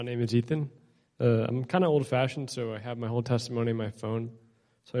My name is Ethan. I'm kind of old-fashioned, so I have my whole testimony on my phone.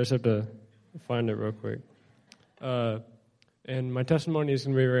 So I just have to find it real quick. And my testimony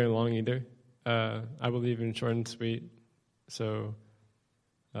isn't going to be very long either. I believe in short and sweet, so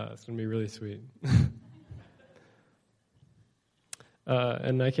it's going to be really sweet.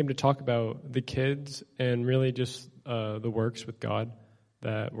 And I came to talk about the kids and really just the works with God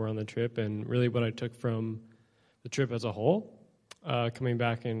that were on the trip, and really what I took from the trip as a whole, coming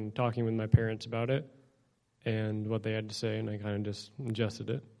back and talking with my parents about it and what they had to say, and I kind of just ingested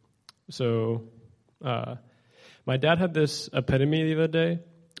it. So my dad had this epiphany the other day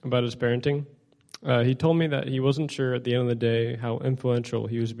about his parenting. He told me that he wasn't sure at the end of the day how influential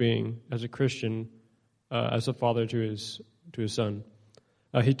he was being as a Christian, as a father to his son.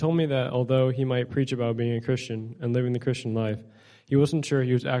 He told me that although he might preach about being a Christian and living the Christian life, he wasn't sure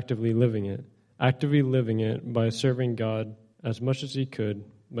he was actively living it by serving God as much as he could,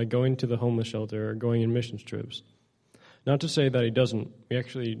 by going to the homeless shelter or going in mission trips. Not to say that he doesn't. We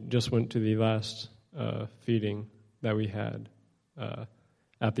actually just went to the last feeding that we had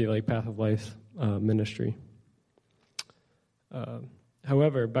at the Path of Life ministry.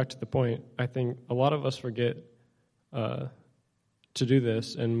 However, back to the point, I think a lot of us forget to do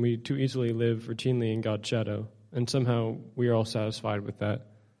this, and we too easily live routinely in God's shadow, and somehow we are all satisfied with that.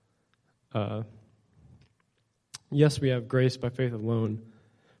 Yes, we have grace by faith alone,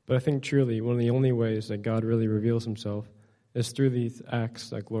 but I think truly one of the only ways that God really reveals himself is through these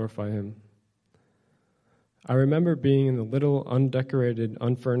acts that glorify him. I remember being in the little, undecorated,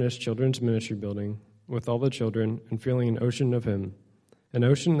 unfurnished children's ministry building with all the children and feeling an ocean of him, an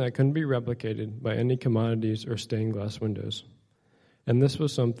ocean that couldn't be replicated by any commodities or stained glass windows. And this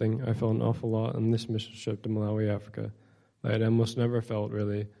was something I felt an awful lot on this mission trip to Malawi, Africa, that I'd almost never felt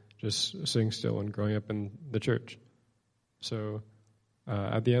really just sitting still and growing up in the church. So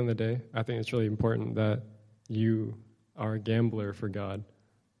at the end of the day, I think it's really important that you are a gambler for God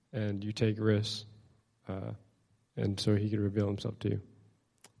and you take risks, and so he could reveal himself to you.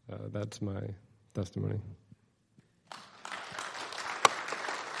 That's my testimony.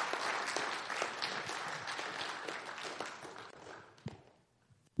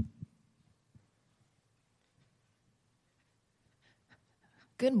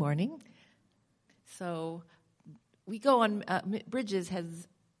 Good morning. So we go on, Bridges has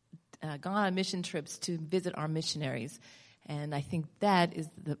gone on mission trips to visit our missionaries. And I think that is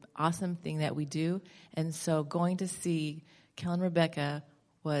the awesome thing that we do. And so going to see Kel and Rebecca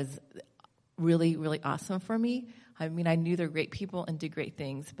was really, really awesome for me. I mean, I knew they're great people and did great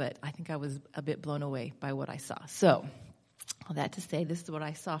things, but I think I was a bit blown away by what I saw. So all that to say, this is what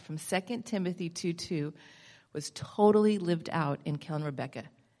I saw from 2 Timothy 2:2. Was totally lived out in Kel and Rebecca,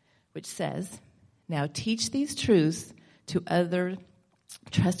 which says, "Now teach these truths to other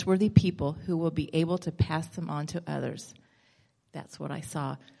trustworthy people who will be able to pass them on to others." That's what I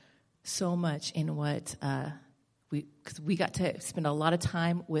saw so much in what because we got to spend a lot of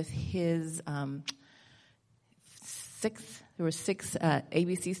time with his there were six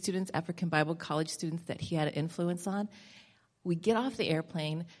ABC students, African Bible College students that he had an influence on. We get off the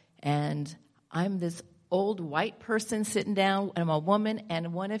airplane, and I'm this old white person sitting down, I'm a woman,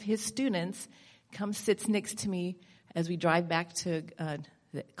 and one of his students comes, sits next to me as we drive back to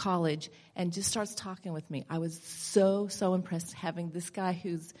the college and just starts talking with me. I was so impressed having this guy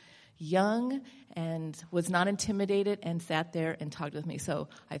who's young and was not intimidated and sat there and talked with me. So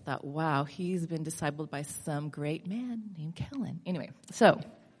I thought, wow, he's been discipled by some great man named Kellen. Anyway, so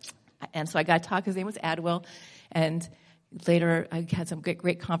I got to talk. His name was Adwell, and later, I had some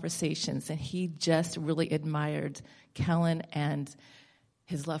great conversations, and he just really admired Kellen and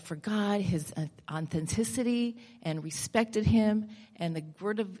his love for God, his authenticity, and respected him, and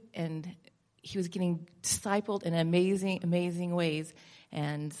and he was getting discipled in amazing ways.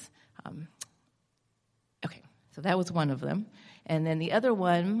 And okay, so that was one of them, and then the other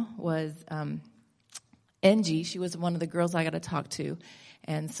one was Angie. She was one of the girls I got to talk to,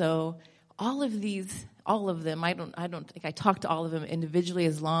 and so all of them, I don't think I talked to all of them individually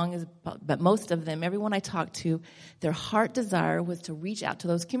but most of them, everyone I talked to, their heart desire was to reach out to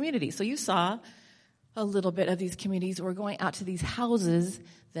those communities. So you saw a little bit of these communities. We're going out to these houses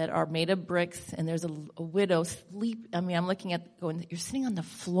that are made of bricks, and there's a widow I'm looking at going, you're sitting on the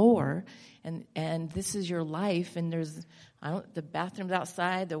floor, and this is your life, and there's the bathroom's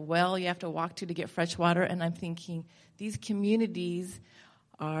outside, the well you have to walk to get fresh water, and I'm thinking these communities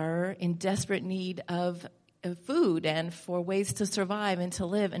are in desperate need of food and for ways to survive and to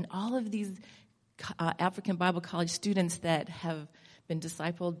live. And all of these African Bible College students that have been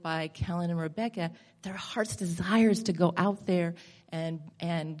discipled by Kellen and Rebecca, their heart's desires to go out there and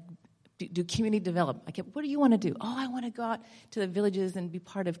do community development. I kept, what do you want to do? Oh, I want to go out to the villages and be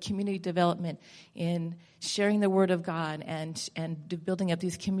part of community development in sharing the word of God and building up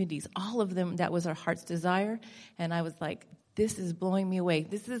these communities. All of them, that was our heart's desire. And I was like, this is blowing me away.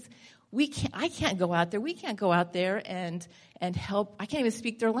 I can't go out there. We can't go out there and help. I can't even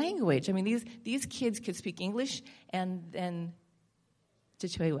speak their language. I mean, these kids could speak English and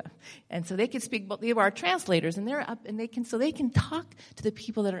Chichewa. And so they could speak, but they were our translators, and they're up, and they can talk to the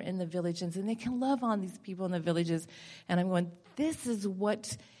people that are in the villages, and they can love on these people in the villages. And I'm going, this is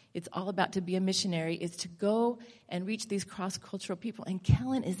what it's all about to be a missionary, is to go and reach these cross-cultural people. And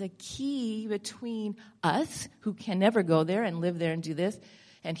Kellen is a key between us, who can never go there and live there and do this,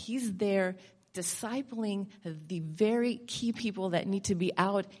 and he's there discipling the very key people that need to be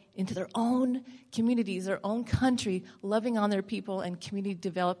out into their own communities, their own country, loving on their people and community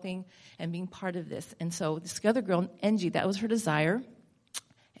developing and being part of this. And so this other girl, Angie, that was her desire.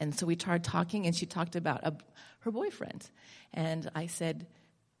 And so we started talking, and she talked about her boyfriend. And I said,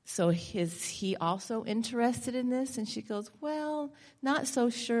 so is he also interested in this? And she goes, well, not so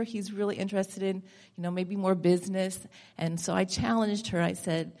sure he's really interested in, maybe more business. And so I challenged her.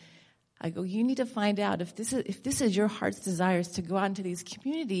 I go, you need to find out if this is your heart's desires to go out into these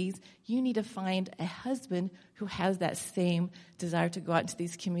communities, you need to find a husband who has that same desire to go out into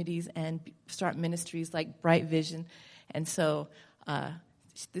these communities and start ministries like Bright Vision. And so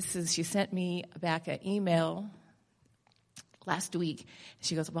she sent me back an email last week.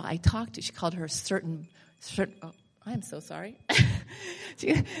 She goes, well, she called her certain oh, I'm so sorry.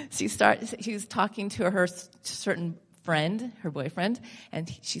 she was talking to her certain friend, her boyfriend,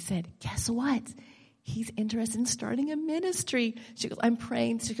 and she said, guess what? He's interested in starting a ministry. She goes, I'm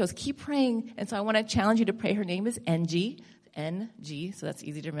praying. She goes, keep praying. And so I want to challenge you to pray. Her name is NG, so that's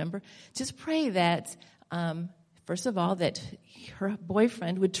easy to remember. Just pray that, first of all, that her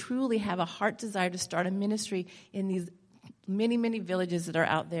boyfriend would truly have a heart desire to start a ministry in these many, many villages that are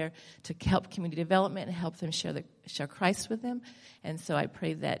out there to help community development and help them share Christ with them. And so I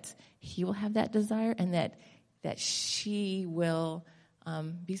pray that he will have that desire, and that she will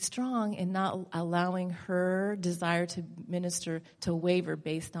be strong in not allowing her desire to minister to waver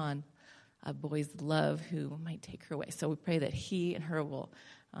based on a boy's love who might take her away. So we pray that he and her will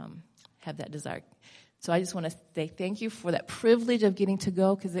have that desire. So I just want to say thank you for that privilege of getting to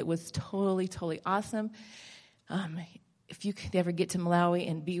go, because it was totally, totally awesome. If you could ever get to Malawi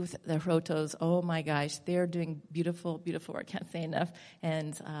and be with the Rotos, oh my gosh, they're doing beautiful, beautiful work. Can't say enough.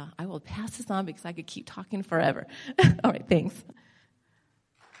 And I will pass this on because I could keep talking forever. All right, thanks.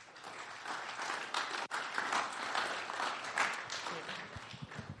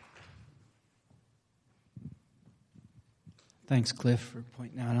 Thanks, Cliff, for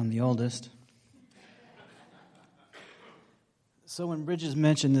pointing out I'm the oldest. So when Bridges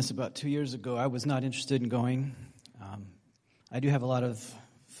mentioned this about 2 years ago, I was not interested in going. I do have a lot of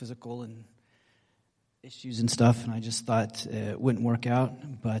physical and issues and stuff, and I just thought it wouldn't work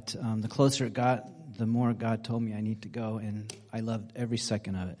out. But the closer it got, the more God told me I need to go, and I loved every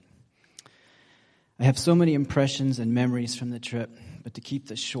second of it. I have so many impressions and memories from the trip, but to keep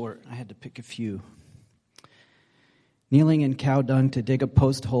this short, I had to pick a few. Kneeling in cow dung to dig a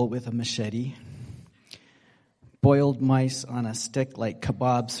post hole with a machete. Boiled mice on a stick like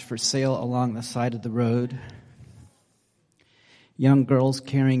kebabs for sale along the side of the road. Young girls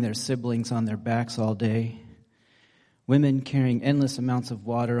carrying their siblings on their backs all day. Women carrying endless amounts of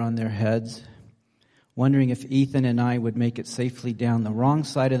water on their heads. Wondering if Ethan and I would make it safely down the wrong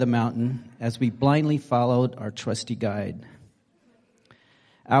side of the mountain as we blindly followed our trusty guide.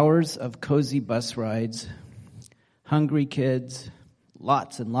 Hours of cozy bus rides. Hungry kids.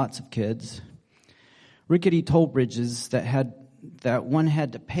 Lots and lots of kids. Rickety toll bridges that one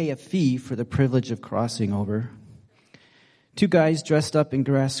had to pay a fee for the privilege of crossing over. Two guys dressed up in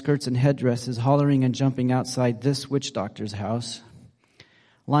grass skirts and headdresses hollering and jumping outside this witch doctor's house.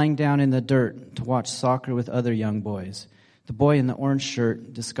 Lying down in the dirt to watch soccer with other young boys. The boy in the orange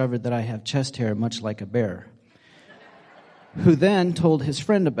shirt discovered that I have chest hair much like a bear, who then told his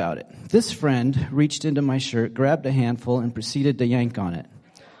friend about it. This friend reached into my shirt, grabbed a handful, and proceeded to yank on it.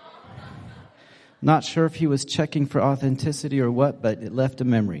 Not sure if he was checking for authenticity or what, but it left a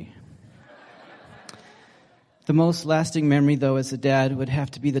memory. The most lasting memory, though, as a dad, would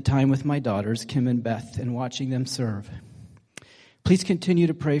have to be the time with my daughters, Kim and Beth, and watching them serve. Please continue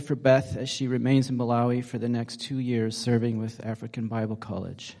to pray for Beth as she remains in Malawi for the next 2 years serving with African Bible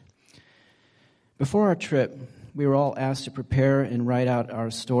College. Before our trip, we were all asked to prepare and write out our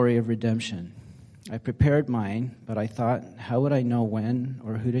story of redemption. I prepared mine, but I thought, how would I know when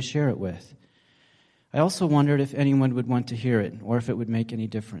or who to share it with? I also wondered if anyone would want to hear it or if it would make any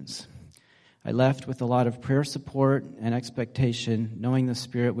difference. I left with a lot of prayer support and expectation, knowing the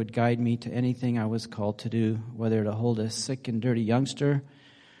Spirit would guide me to anything I was called to do, whether to hold a sick and dirty youngster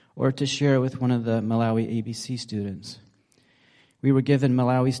or to share with one of the Malawi ABC students. We were given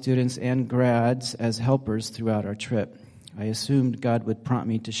Malawi students and grads as helpers throughout our trip. I assumed God would prompt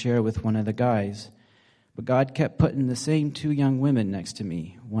me to share with one of the guys, but God kept putting the same two young women next to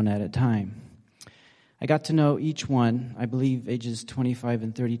me, one at a time. I got to know each one, I believe ages 25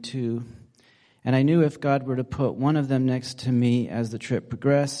 and 32, and I knew if God were to put one of them next to me as the trip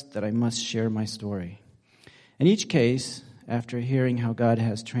progressed, that I must share my story. In each case, after hearing how God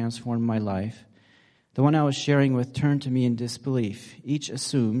has transformed my life, the one I was sharing with turned to me in disbelief. Each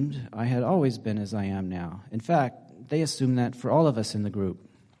assumed I had always been as I am now. In fact, they assumed that for all of us in the group.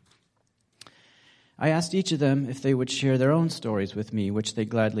 I asked each of them if they would share their own stories with me, which they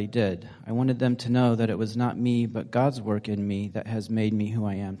gladly did. I wanted them to know that it was not me, but God's work in me that has made me who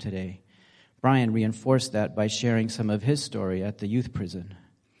I am today. Brian reinforced that by sharing some of his story at the youth prison.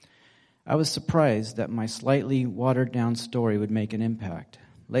 I was surprised that my slightly watered-down story would make an impact.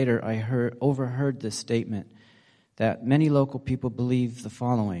 Later, I overheard this statement that many local people believe the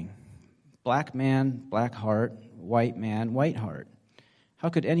following: black man, black heart, white man, white heart. How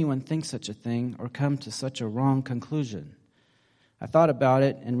could anyone think such a thing or come to such a wrong conclusion? I thought about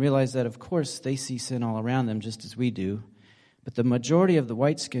it and realized that, of course, they see sin all around them just as we do, but the majority of the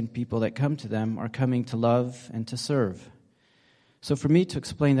white-skinned people that come to them are coming to love and to serve. So for me to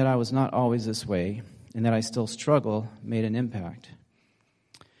explain that I was not always this way and that I still struggle made an impact.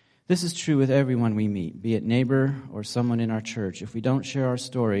 This is true with everyone we meet, be it neighbor or someone in our church. If we don't share our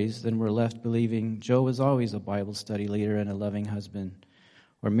stories, then we're left believing Joe was always a Bible study leader and a loving husband,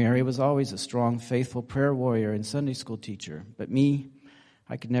 or Mary was always a strong, faithful prayer warrior and Sunday school teacher. But me,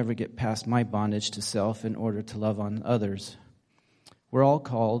 I could never get past my bondage to self in order to love on others. We're all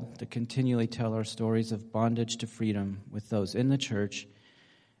called to continually tell our stories of bondage to freedom with those in the church,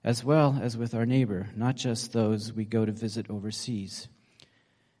 as well as with our neighbor, not just those we go to visit overseas.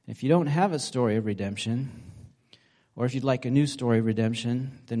 If you don't have a story of redemption, or if you'd like a new story of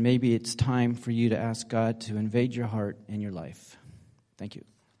redemption, then maybe it's time for you to ask God to invade your heart and your life. Thank you.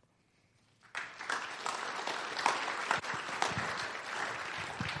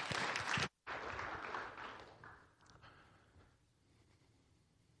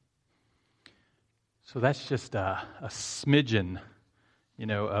 So that's just a smidgen,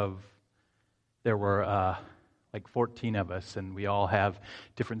 of there were like 14 of us, and we all have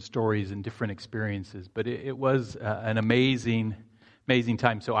different stories and different experiences. But it was an amazing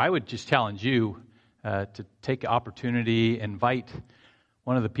time. So I would just challenge you to take the opportunity, invite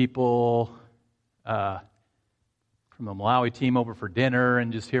one of the people from the Malawi team over for dinner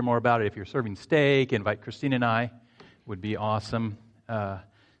and just hear more about it. If you're serving steak, invite Christine and I. Would be awesome.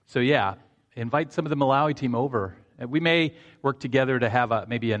 Invite some of the Malawi team over. We may work together to have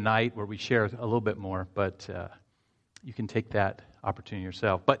maybe a night where we share a little bit more, but you can take that opportunity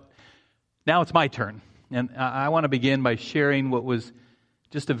yourself. But now it's my turn, and I want to begin by sharing what was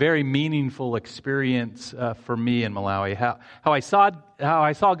just a very meaningful experience for me in Malawi. How I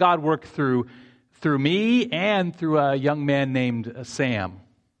saw God work through me and through a young man named Sam.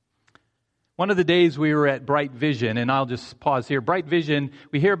 One of the days we were at Bright Vision, and I'll just pause here. Bright Vision,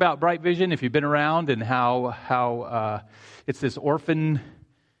 we hear about Bright Vision if you've been around, and how it's this orphan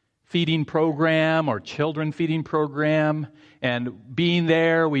feeding program or children feeding program. And being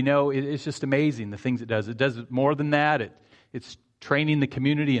there, we know it's just amazing the things it does. It does more than that. It's training the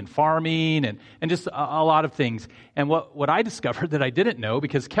community in farming and just a lot of things. And what I discovered that I didn't know,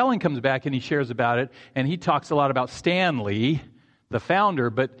 because Kellen comes back and he shares about it, and he talks a lot about Stanley, the founder,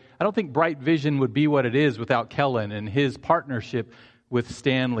 but I don't think Bright Vision would be what it is without Kellen and his partnership with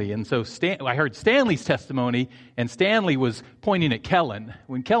Stanley. And so I heard Stanley's testimony, and Stanley was pointing at Kellen.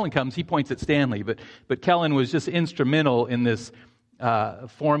 When Kellen comes, he points at Stanley, but Kellen was just instrumental in this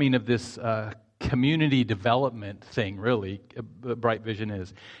forming of this community development thing, really, Bright Vision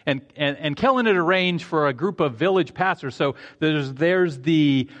is. And Kellen had arranged for a group of village pastors. So there's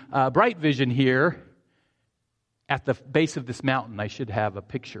the Bright Vision here at the base of this mountain. I should have a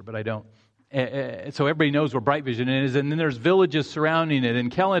picture, but I don't. So everybody knows where Bright Vision is. And then there's villages surrounding it. And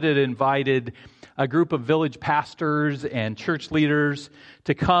Kellen had invited a group of village pastors and church leaders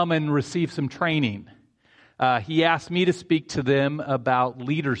to come and receive some training. He asked me to speak to them about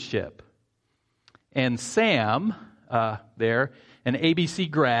leadership. And Sam, an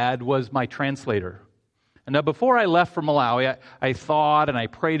ABC grad, was my translator. And now before I left for Malawi, I thought and I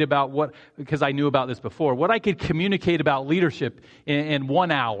prayed about because I knew about this before, what I could communicate about leadership in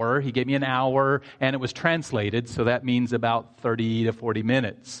 1 hour. He gave me an hour, and it was translated, so that means about 30 to 40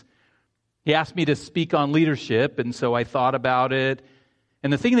 minutes. He asked me to speak on leadership, and so I thought about it.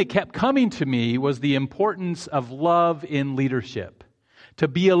 And the thing that kept coming to me was the importance of love in leadership. To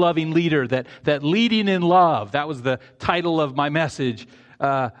be a loving leader, that leading in love, that was the title of my message,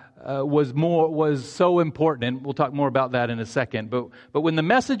 was so important, and we'll talk more about that in a second. But when the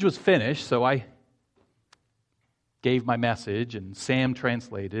message was finished, so I gave my message, and Sam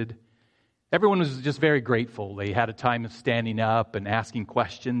translated. Everyone was just very grateful. They had a time of standing up and asking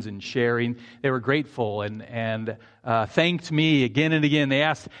questions and sharing. They were grateful and thanked me again and again. They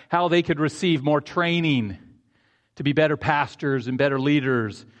asked how they could receive more training to be better pastors and better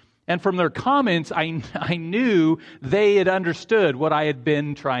leaders. And from their comments, I knew they had understood what I had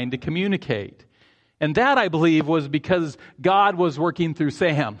been trying to communicate. And that, I believe, was because God was working through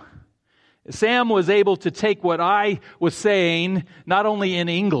Sam. Sam was able to take what I was saying, not only in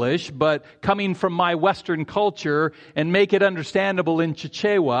English, but coming from my Western culture, and make it understandable in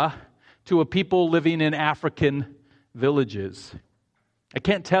Chichewa to a people living in African villages. I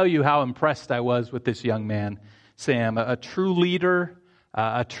can't tell you how impressed I was with this young man, Sam, a true leader,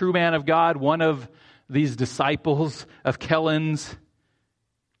 a true man of God, one of these disciples of Kellen's.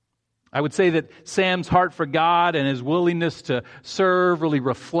 I would say that Sam's heart for God and his willingness to serve really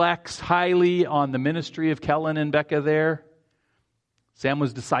reflects highly on the ministry of Kellen and Becca there. Sam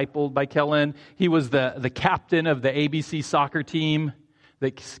was discipled by Kellen. He was the captain of the ABC soccer team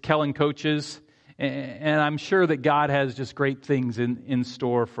that Kellen coaches. And I'm sure that God has just great things in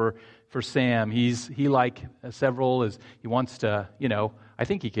store for Sam. He like several, he wants to, I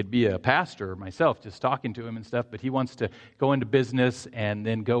think he could be a pastor myself, just talking to him and stuff, but he wants to go into business and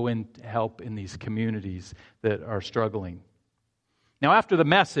then go and help in these communities that are struggling. Now, after the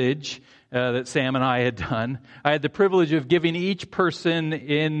message that Sam and I had done, I had the privilege of giving each person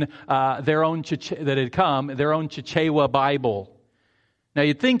in their own that had come their own Chichewa Bible. Now,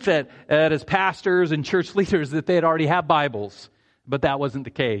 you'd think that as pastors and church leaders that they'd already have Bibles, but that wasn't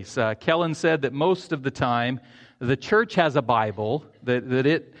the case. Kellen said that most of the time, the church has a Bible that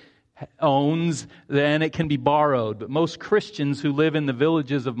it owns, then it can be borrowed. But most Christians who live in the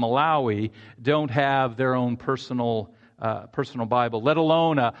villages of Malawi don't have their own personal Bible, let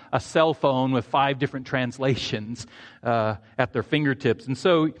alone a cell phone with 5 different translations at their fingertips. And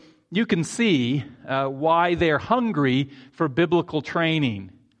so you can see why they're hungry for biblical training.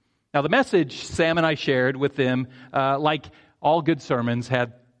 Now, the message Sam and I shared with them, like all good sermons,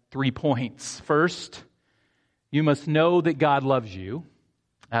 had 3 points. First, you must know that God loves you.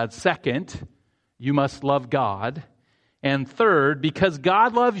 Second, you must love God. And third, because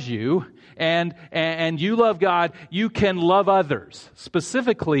God loves you and you love God, you can love others,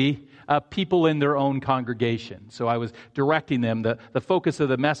 specifically people in their own congregation. So I was directing them. The focus of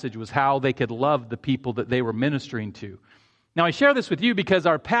the message was how they could love the people that they were ministering to. Now, I share this with you because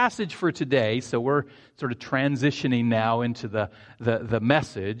our passage for today, so we're sort of transitioning now into the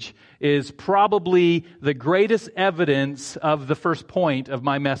message, is probably the greatest evidence of the first point of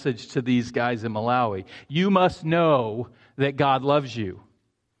my message to these guys in Malawi. You must know that God loves you.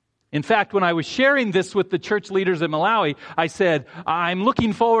 In fact, when I was sharing this with the church leaders in Malawi, I said, I'm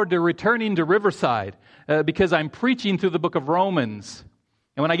looking forward to returning to Riverside because I'm preaching through the book of Romans.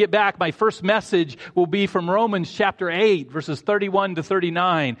 And when I get back, my first message will be from Romans chapter 8, verses 31 to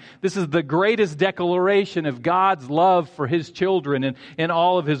 39. This is the greatest declaration of God's love for His children in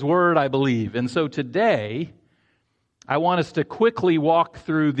all of His Word, I believe. And so today, I want us to quickly walk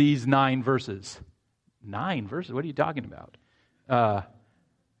through these 9 verses. 9 verses? What are you talking about?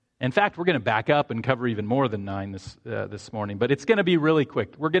 In fact, we're going to back up and cover even more than 9 this morning. But it's going to be really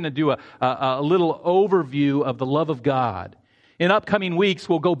quick. We're going to do a little overview of the love of God. In upcoming weeks,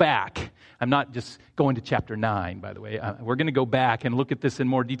 we'll go back. I'm not just going to chapter 9, by the way. We're going to go back and look at this in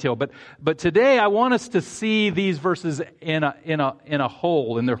more detail. But today, I want us to see these verses in a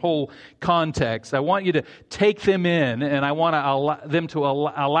whole, in their whole context. I want you to take them in, and I want to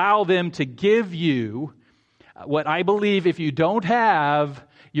allow them to give you what I believe if you don't have,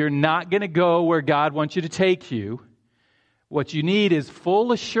 you're not going to go where God wants you to take you. What you need is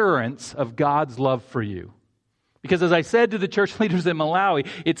full assurance of God's love for you. Because as I said to the church leaders in Malawi,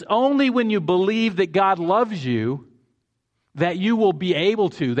 it's only when you believe that God loves you that you will be able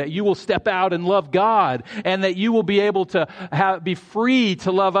to, that you will step out and love God, and that you will be able to be free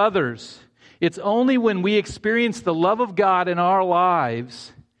to love others. It's only when we experience the love of God in our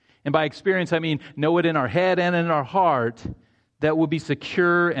lives, and by experience I mean know it in our head and in our heart, that will be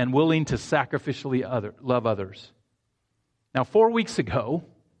secure and willing to sacrificially love others. Now, 4 weeks ago,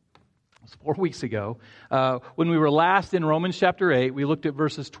 when we were last in Romans chapter 8, we looked at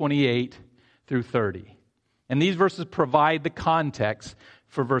verses 28 through 30. And these verses provide the context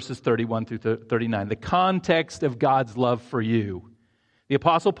for verses 31 through 39, the context of God's love for you. The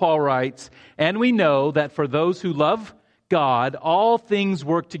Apostle Paul writes, "And we know that for those who love God, all things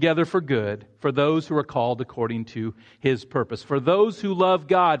work together for good, for those who are called according to His purpose." For those who love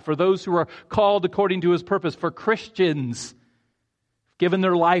God, for those who are called according to His purpose, for Christians given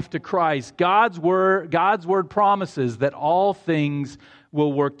their life to Christ, God's word promises that all things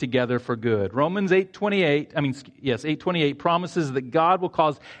will work together for good. Romans 8:28 promises that God will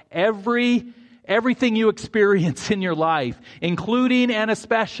cause everything you experience in your life, including and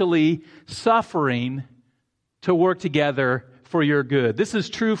especially suffering, to work together for your good. This is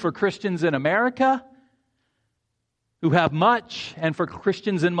true for Christians in America who have much, and for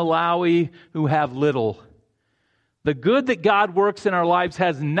Christians in Malawi who have little. The good that God works in our lives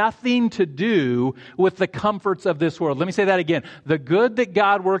has nothing to do with the comforts of this world. Let me say that again. The good that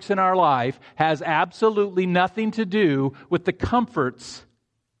God works in our life has absolutely nothing to do with the comforts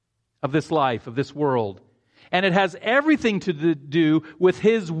of this life, of this world. And it has everything to do with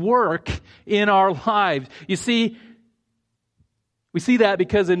His work in our lives. You see, we see that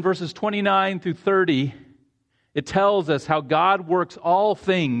because in verses 29 through 30, it tells us how God works all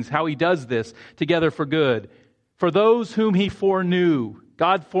things, how He does this together for good. For those whom He foreknew,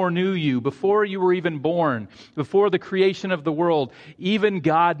 God foreknew you before you were even born, before the creation of the world. Even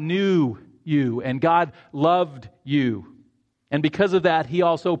God knew you, and God loved you. And because of that, He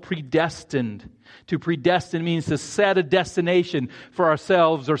also predestined. To predestine means to set a destination for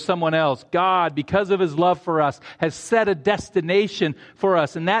ourselves or someone else. God, because of His love for us, has set a destination for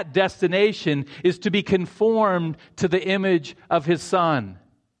us. And that destination is to be conformed to the image of His Son.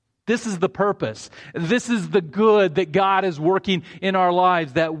 This is the purpose. This is the good that God is working in our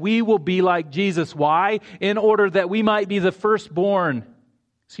lives, that we will be like Jesus. Why? In order that we might be the firstborn,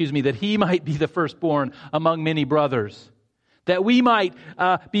 that He might be the firstborn among many brothers. That we might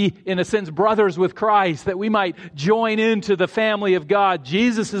be, in a sense, brothers with Christ, that we might join into the family of God.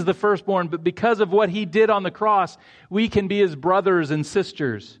 Jesus is the firstborn, but because of what He did on the cross, we can be His brothers and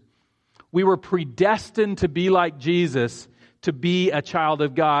sisters. We were predestined to be like Jesus, to be a child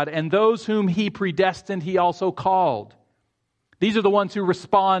of God. And those whom He predestined, He also called. These are the ones who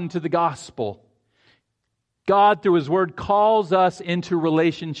respond to the gospel. God, through His Word, calls us into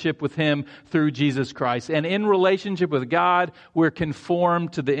relationship with Him through Jesus Christ. And in relationship with God, we're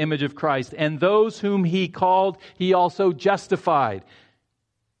conformed to the image of Christ. And those whom He called, He also justified.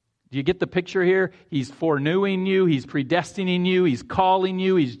 Do you get the picture here? He's foreknowing you, He's predestining you, He's calling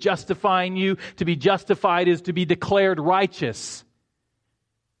you, He's justifying you. To be justified is to be declared righteous.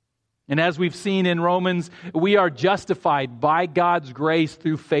 And as we've seen in Romans, we are justified by God's grace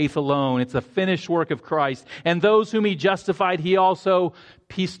through faith alone. It's a finished work of Christ. And those whom He justified, He also,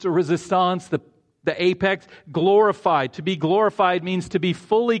 piece de resistance, the apex, glorified. To be glorified means to be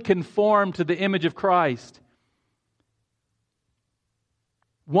fully conformed to the image of Christ.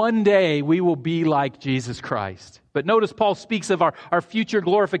 One day we will be like Jesus Christ. But notice Paul speaks of our future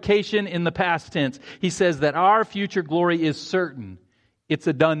glorification in the past tense. He says that our future glory is certain. It's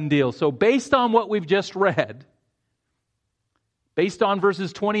a done deal. So based on what we've just read, based on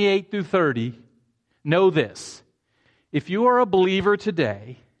verses 28 through 30, know this. If you are a believer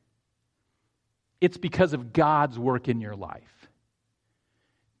today, it's because of God's work in your life.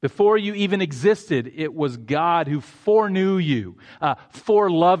 Before you even existed, it was God who foreknew you,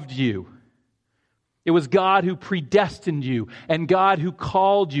 foreloved you. It was God who predestined you and God who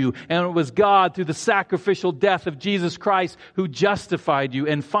called you. And it was God through the sacrificial death of Jesus Christ who justified you.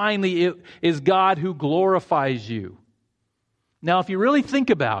 And finally, it is God who glorifies you. Now, if you really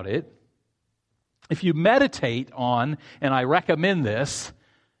think about it, if you meditate on, and I recommend this,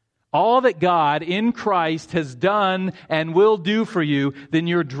 all that God in Christ has done and will do for you, then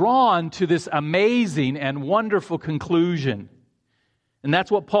you're drawn to this amazing and wonderful conclusion. And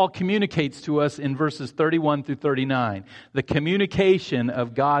that's what Paul communicates to us in verses 31 through 39. The communication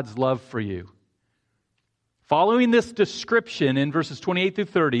of God's love for you. Following this description in verses 28 through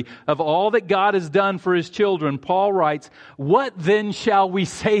 30 of all that God has done for His children, Paul writes, "What then shall we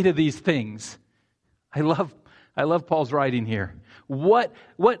say to these things?" I love Paul's writing here. What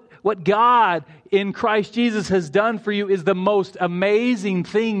God in Christ Jesus has done for you is the most amazing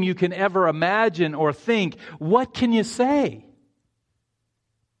thing you can ever imagine or think. What can you say?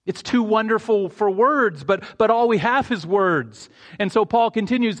 It's too wonderful for words, but all we have is words. And so Paul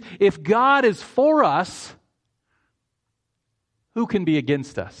continues, if God is for us, who can be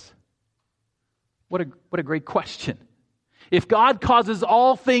against us? What a great question. If God causes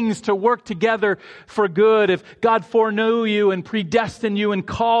all things to work together for good, if God foreknew you and predestined you and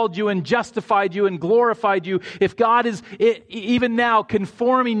called you and justified you and glorified you, if God is even now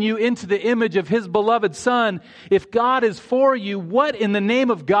conforming you into the image of His beloved Son, if God is for you, what in the name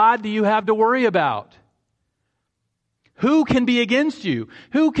of God do you have to worry about? Who can be against you?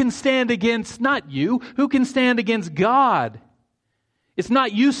 Who can stand against, not you, who can stand against God? It's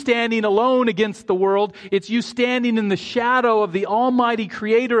not you standing alone against the world. It's you standing in the shadow of the Almighty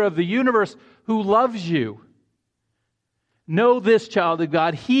Creator of the universe who loves you. Know this, child of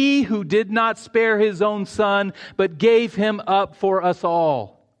God, He who did not spare His own Son, but gave Him up for us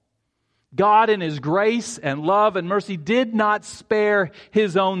all. God in His grace and love and mercy did not spare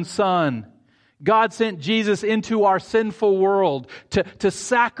His own Son. God sent Jesus into our sinful world to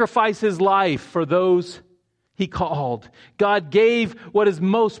sacrifice His life for those He called. God gave what is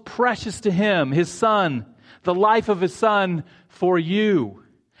most precious to Him, His Son, the life of His Son for you.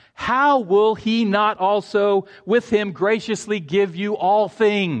 How will He not also with Him graciously give you all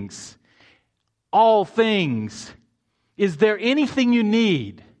things? All things. Is there anything you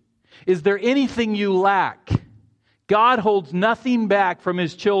need? Is there anything you lack? God holds nothing back from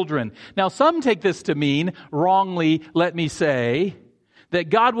His children. Now, some take this to mean, wrongly, let me say, that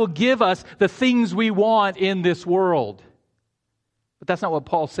God will give us the things we want in this world. But that's not what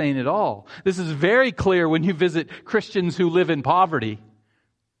Paul's saying at all. This is very clear when you visit Christians who live in poverty.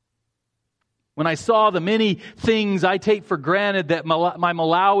 When I saw the many things I take for granted that my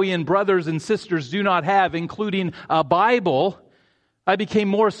Malawian brothers and sisters do not have, including a Bible, I became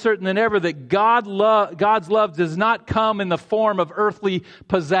more certain than ever that God's love does not come in the form of earthly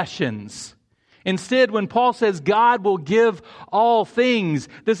possessions. Instead, when Paul says God will give all things,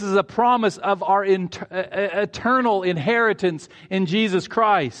 this is a promise of our eternal inheritance in Jesus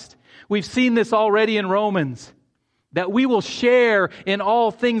Christ. We've seen this already in Romans, that we will share in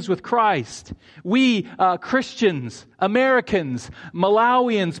all things with Christ. We, Christians, Americans,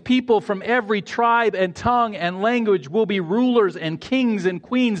 Malawians, people from every tribe and tongue and language will be rulers and kings and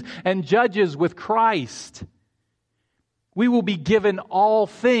queens and judges with Christ. We will be given all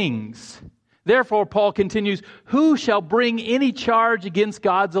things. Therefore, Paul continues, who shall bring any charge against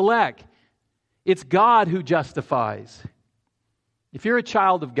God's elect? It's God who justifies. If you're a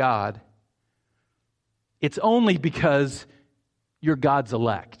child of God, it's only because you're God's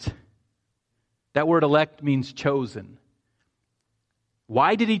elect. That word elect means chosen.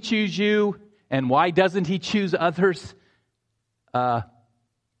 Why did He choose you, and why doesn't He choose others? That's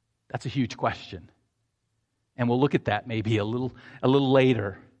a huge question. And we'll look at that maybe a little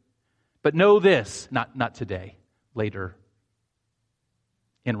later. But know this, not today, later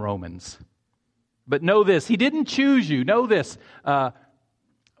in Romans. But know this, He didn't choose you. Know this. It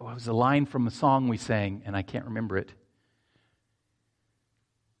was a line from a song we sang, and I can't remember it.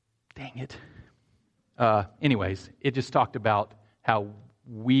 Dang it. Anyways, it just talked about how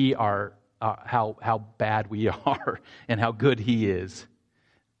we are, how bad we are, and how good He is.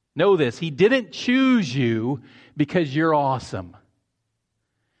 Know this, He didn't choose you because you're awesome.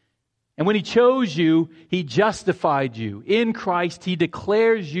 And when He chose you, He justified you. In Christ, He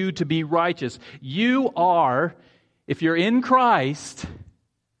declares you to be righteous. You are, if you're in Christ,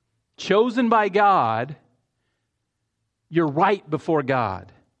 chosen by God, you're right before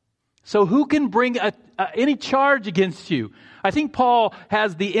God. So who can bring any charge against you? I think Paul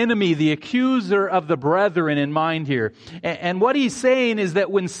has the enemy, the accuser of the brethren in mind here. And what he's saying is that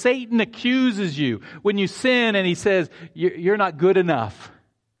when Satan accuses you, when you sin and he says, you're not good enough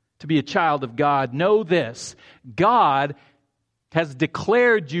to be a child of God, know this, God has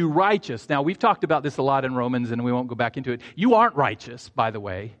declared you righteous. Now, we've talked about this a lot in Romans, and we won't go back into it. You aren't righteous, by the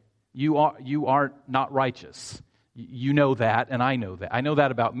way. You are not righteous. You know that, and I know that. I know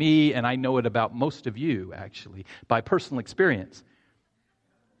that about me, and I know it about most of you, actually, by personal experience.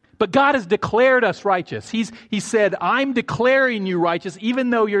 But God has declared us righteous. He said, I'm declaring you righteous, even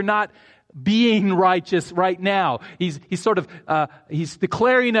though you're not being righteous right now. He's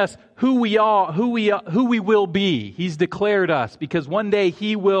declaring us who we are, who we will be. He's declared us because one day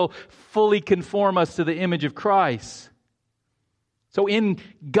He will fully conform us to the image of Christ. So in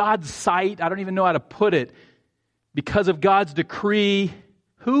God's sight, I don't even know how to put it, because of God's decree,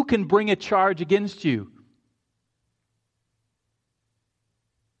 who can bring a charge against you?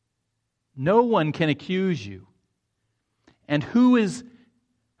 No one can accuse you. And who is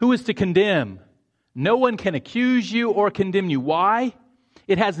to condemn? No one can accuse you or condemn you. Why?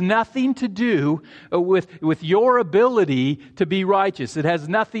 It has nothing to do with your ability to be righteous. It has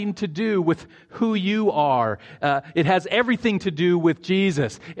nothing to do with who you are. It has everything to do with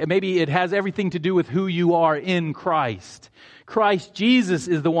Jesus. Maybe it has everything to do with who you are in Christ. Christ Jesus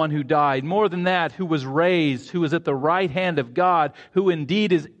is the one who died. More than that, who was raised, who is at the right hand of God, who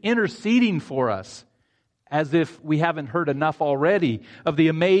indeed is interceding for us. As if we haven't heard enough already of the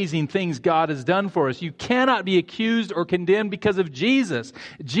amazing things God has done for us. You cannot be accused or condemned because of Jesus.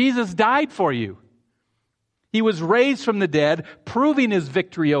 Jesus died for you. He was raised from the dead, proving His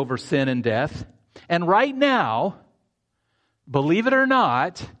victory over sin and death. And right now, believe it or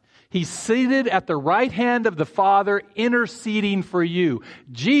not, He's seated at the right hand of the Father, interceding for you.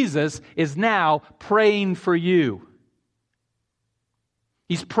 Jesus is now praying for you.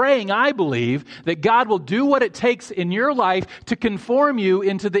 He's praying, I believe, that God will do what it takes in your life to conform you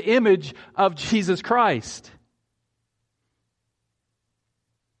into the image of Jesus Christ.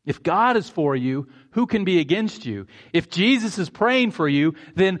 If God is for you, who can be against you? If Jesus is praying for you,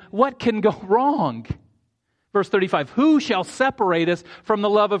 then what can go wrong? Verse 35, who shall separate us from the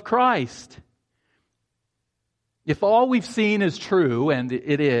love of Christ? If all we've seen is true, and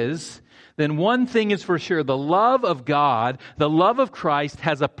it is, then one thing is for sure, the love of God, the love of Christ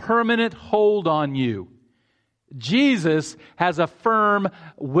has a permanent hold on you. Jesus has a firm,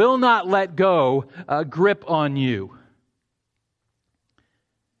 will not let go grip on you.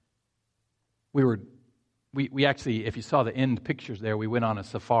 We actually, if you saw the end pictures there, we went on a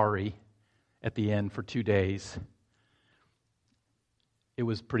safari at the end for 2 days. It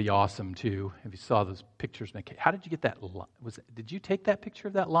was pretty awesome too. If you saw those pictures, how did you get that? Did you take that picture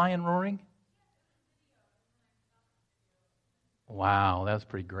of that lion roaring? Wow, that was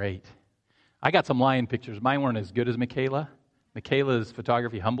pretty great. I got some lion pictures. Mine weren't as good as Michaela. Michaela's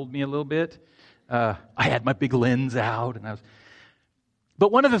photography humbled me a little bit. I had my big lens out,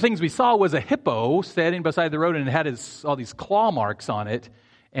 But one of the things we saw was a hippo standing beside the road, and it had all these claw marks on it.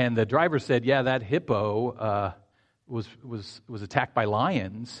 And the driver said, "Yeah, that hippo was attacked by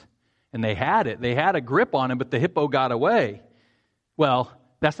lions, and they had it. They had a grip on him, but the hippo got away." Well,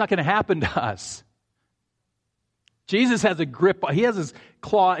 that's not going to happen to us. Jesus has a grip. He has his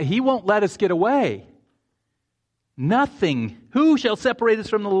claw. He won't let us get away. Nothing. Who shall separate us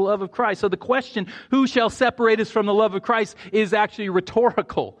from the love of Christ? So the question, who shall separate us from the love of Christ, is actually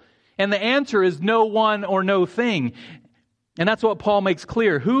rhetorical. And the answer is no one or no thing. And that's what Paul makes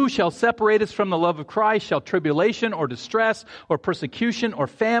clear. Who shall separate us from the love of Christ? Shall tribulation or distress or persecution or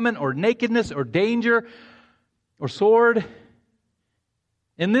famine or nakedness or danger or sword?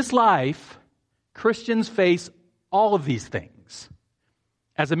 In this life, Christians face all of these things.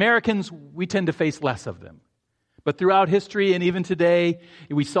 As Americans, we tend to face less of them. But throughout history and even today,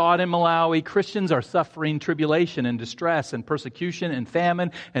 we saw it in Malawi, Christians are suffering tribulation and distress and persecution and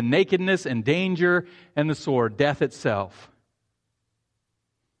famine and nakedness and danger and the sword, death itself.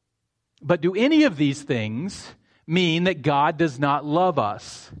 But do any of these things mean that God does not love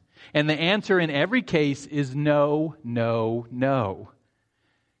us? And the answer in every case is no, no, no.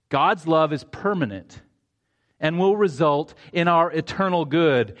 God's love is permanent and will result in our eternal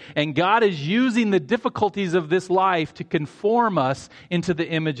good. And God is using the difficulties of this life to conform us into the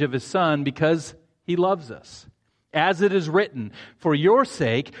image of His Son because He loves us. As it is written, for your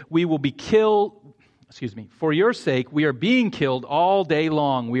sake we will be killed. For your sake we are being killed all day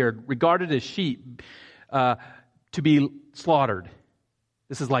long. We are regarded as sheep to be slaughtered.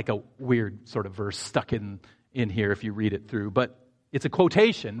 This is like a weird sort of verse stuck in here if you read it through. But it's a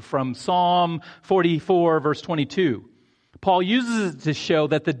quotation from Psalm 44, verse 22. Paul uses it to show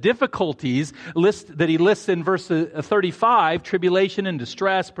that the difficulties that he lists in verse 35, tribulation and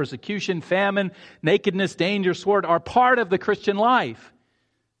distress, persecution, famine, nakedness, danger, sword, are part of the Christian life.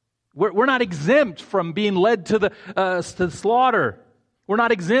 We're not exempt from being led to the slaughter. We're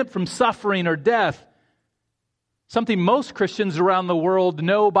not exempt from suffering or death. Something most Christians around the world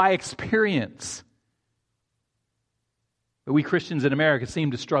know by experience. But we Christians in America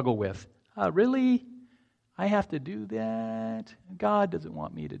seem to struggle with. Really? I have to do that? God doesn't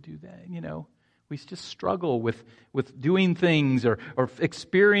want me to do that. We just struggle with doing things or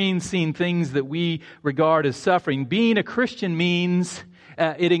experiencing things that we regard as suffering. Being a Christian means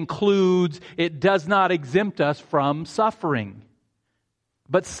it does not exempt us from suffering.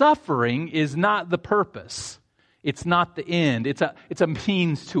 But suffering is not the purpose. It's not the end. It's a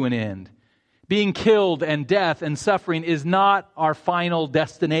means to an end. Being killed and death and suffering is not our final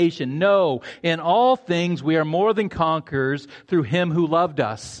destination. No, in all things we are more than conquerors through Him who loved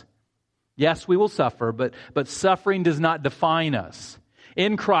us. Yes, we will suffer, but suffering does not define us.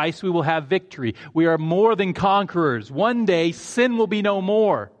 In Christ, we will have victory. We are more than conquerors. One day, sin will be no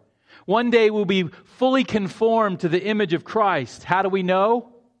more. One day, we'll be fully conformed to the image of Christ. How do we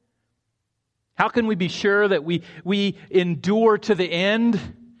know? How can we be sure that we endure to the end?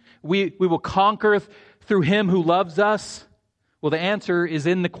 We will conquer through Him who loves us? Well, the answer is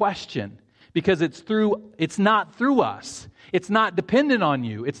in the question. Because it's not through us. It's not dependent on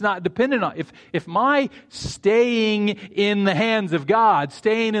you. It's not dependent on... If my staying in the hands of God,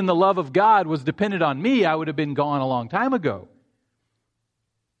 staying in the love of God was dependent on me, I would have been gone a long time ago.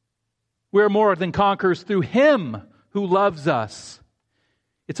 We're more than conquerors through Him who loves us.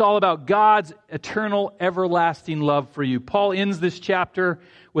 It's all about God's eternal, everlasting love for you. Paul ends this chapter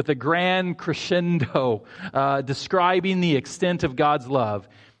with a grand crescendo describing the extent of God's love.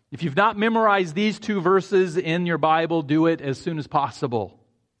 If you've not memorized these two verses in your Bible, do it as soon as possible.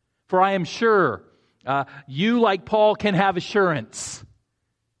 For I am sure you, like Paul, can have assurance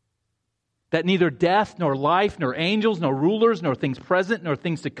that neither death, nor life, nor angels, nor rulers, nor things present, nor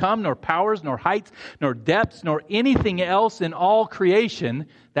things to come, nor powers, nor heights, nor depths, nor anything else in all creation,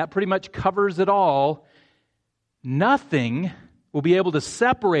 that pretty much covers it all, nothing will be able to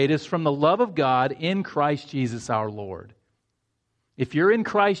separate us from the love of God in Christ Jesus our Lord. If you're in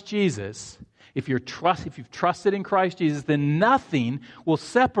Christ Jesus, if you've trusted in Christ Jesus, then nothing will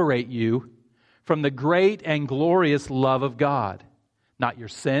separate you from the great and glorious love of God. Not your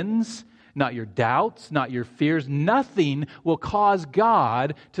sins, not your doubts, not your fears. Nothing will cause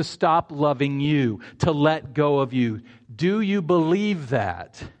God to stop loving you, to let go of you. Do you believe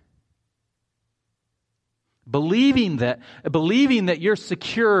that? Believing that you're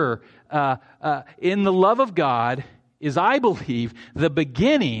secure in the love of God is, I believe, the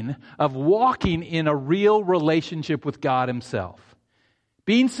beginning of walking in a real relationship with God Himself.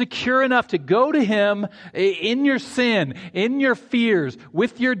 Being secure enough to go to Him in your sin, in your fears,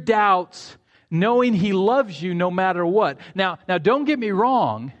 with your doubts, knowing He loves you no matter what. Now don't get me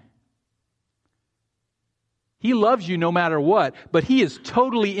wrong. He loves you no matter what, but He is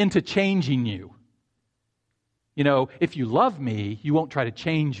totally into changing you. You know, if you love me, you won't try to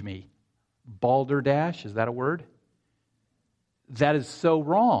change me. Balderdash, is that a word? That is so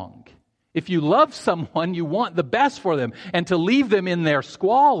wrong. If you love someone, you want the best for them. And to leave them in their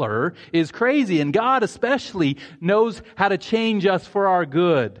squalor is crazy. And God especially knows how to change us for our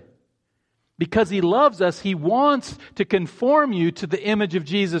good. Because He loves us, He wants to conform you to the image of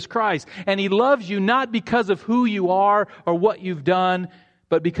Jesus Christ. And He loves you not because of who you are or what you've done,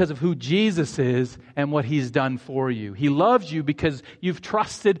 but because of who Jesus is and what He's done for you. He loves you because you've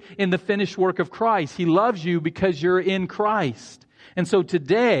trusted in the finished work of Christ. He loves you because you're in Christ. And so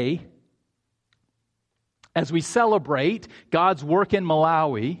today, as we celebrate God's work in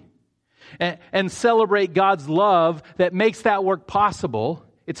Malawi and celebrate God's love that makes that work possible,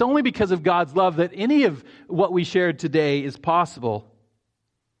 it's only because of God's love that any of what we shared today is possible.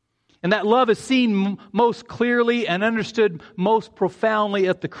 And that love is seen most clearly and understood most profoundly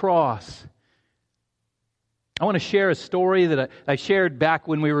at the cross. I want to share a story that I shared back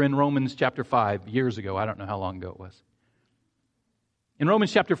when we were in Romans chapter 5 years ago. I don't know how long ago it was. In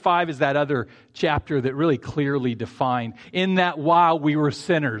Romans chapter 5 is that other chapter that really clearly defined, in that while we were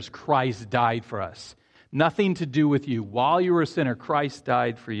sinners, Christ died for us. Nothing to do with you. While you were a sinner, Christ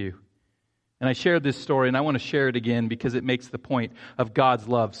died for you. And I shared this story, and I want to share it again because it makes the point of God's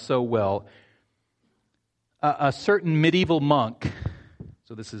love so well. A certain medieval monk,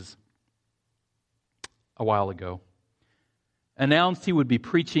 so this is a while ago, announced he would be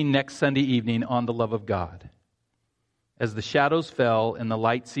preaching next Sunday evening on the love of God. As the shadows fell and the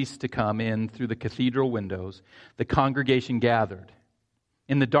light ceased to come in through the cathedral windows, the congregation gathered.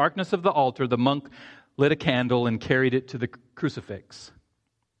 In the darkness of the altar, the monk lit a candle and carried it to the crucifix.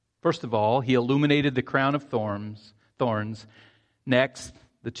 First of all, he illuminated the crown of thorns. Next,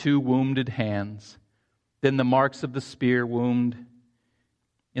 the two wounded hands. Then the marks of the spear wound.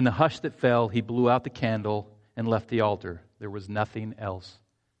 In the hush that fell, he blew out the candle and left the altar. There was nothing else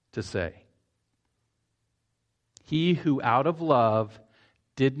to say. He who out of love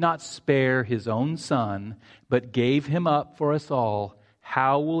did not spare His own Son, but gave Him up for us all,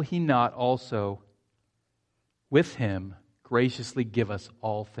 how will He not also, with Him, graciously give us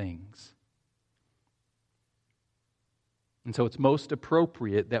all things? And so it's most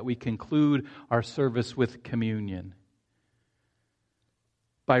appropriate that we conclude our service with communion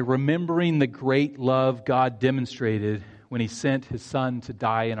by remembering the great love God demonstrated when He sent His Son to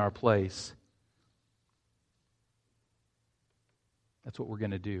die in our place. That's what we're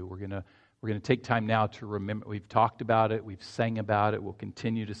going to do. We're going to take time now to remember. We've talked about it. We've sang about it. We'll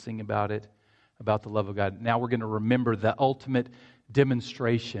continue to sing about it, about the love of God. Now we're going to remember the ultimate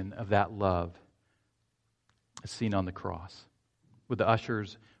demonstration of that love is seen on the cross. Would the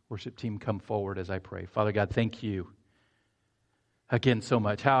ushers, worship team come forward as I pray? Father God, thank you again so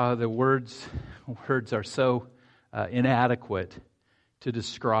much. How the words are so inadequate to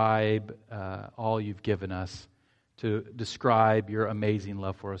describe all you've given us, to describe your amazing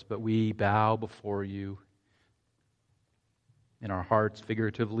love for us. But we bow before you in our hearts,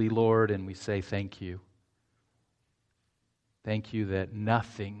 figuratively, Lord, and we say thank you. Thank you that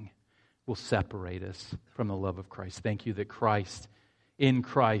nothing will separate us from the love of Christ. Thank you that in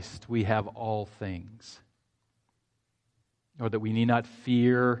Christ, we have all things. Or that we need not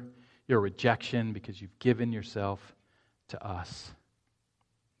fear your rejection because you've given yourself to us.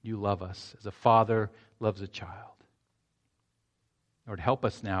 You love us as a father loves a child. Lord, help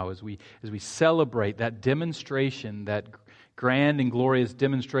us now as we celebrate that demonstration, that grand and glorious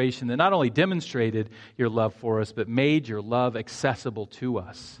demonstration that not only demonstrated your love for us, but made your love accessible to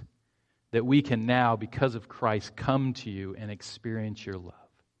us. That we can now, because of Christ, come to you and experience your love.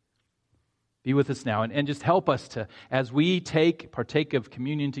 Be with us now and just help us to, as we partake of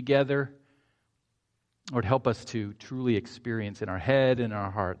communion together, Lord, help us to truly experience in our head and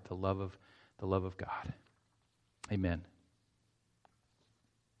our heart the love of God. Amen.